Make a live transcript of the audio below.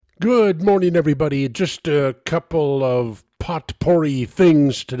Good morning, everybody. Just a couple of potpourri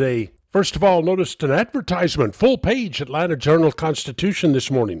things today. First of all, noticed an advertisement, full page, Atlanta Journal-Constitution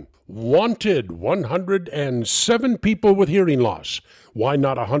this morning. Wanted 107 people with hearing loss. Why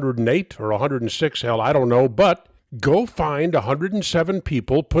not 108 or 106? Hell, I don't know, but go find 107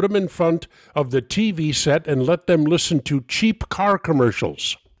 people, put them in front of the TV set, and let them listen to cheap car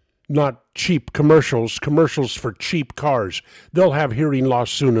commercials. Not cheap commercials for cheap cars. They'll have hearing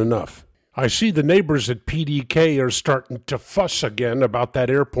loss soon enough. I see the neighbors at PDK are starting to fuss again about that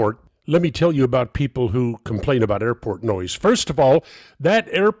airport. Let me tell you about people who complain about airport noise. First of all, that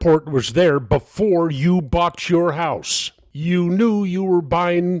airport was there before you bought your house. You knew you were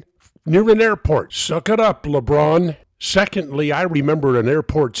buying near an airport. Suck it up, LeBron. Secondly, I remember an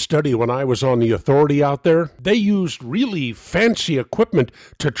airport study when I was on the authority out there. They used really fancy equipment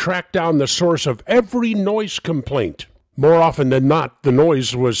to track down the source of every noise complaint. More often than not, the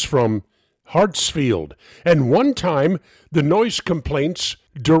noise was from Hartsfield. And one time, the noise complaints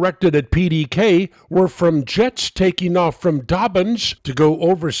directed at PDK were from jets taking off from Dobbins to go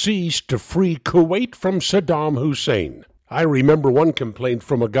overseas to free Kuwait from Saddam Hussein. I remember one complaint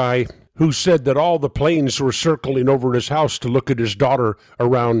from a guy who said that all the planes were circling over his house to look at his daughter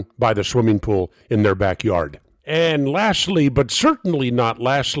around by the swimming pool in their backyard. And lastly, but certainly not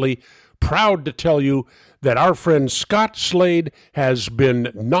lastly, proud to tell you that our friend Scott Slade has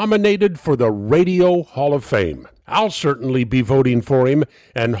been nominated for the Radio Hall of Fame. I'll certainly be voting for him,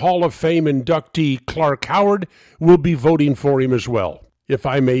 and Hall of Fame inductee Clark Howard will be voting for him as well, if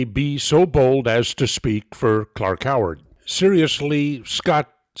I may be so bold as to speak for Clark Howard. Seriously, Scott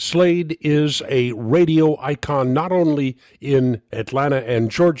Slade is a radio icon not only in Atlanta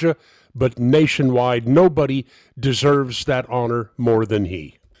and Georgia, but nationwide. Nobody deserves that honor more than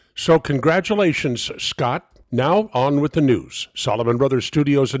he. So congratulations, Scott. Now on with the news. Solomon Brothers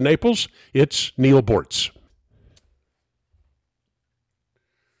Studios in Naples, it's Neil Bortz.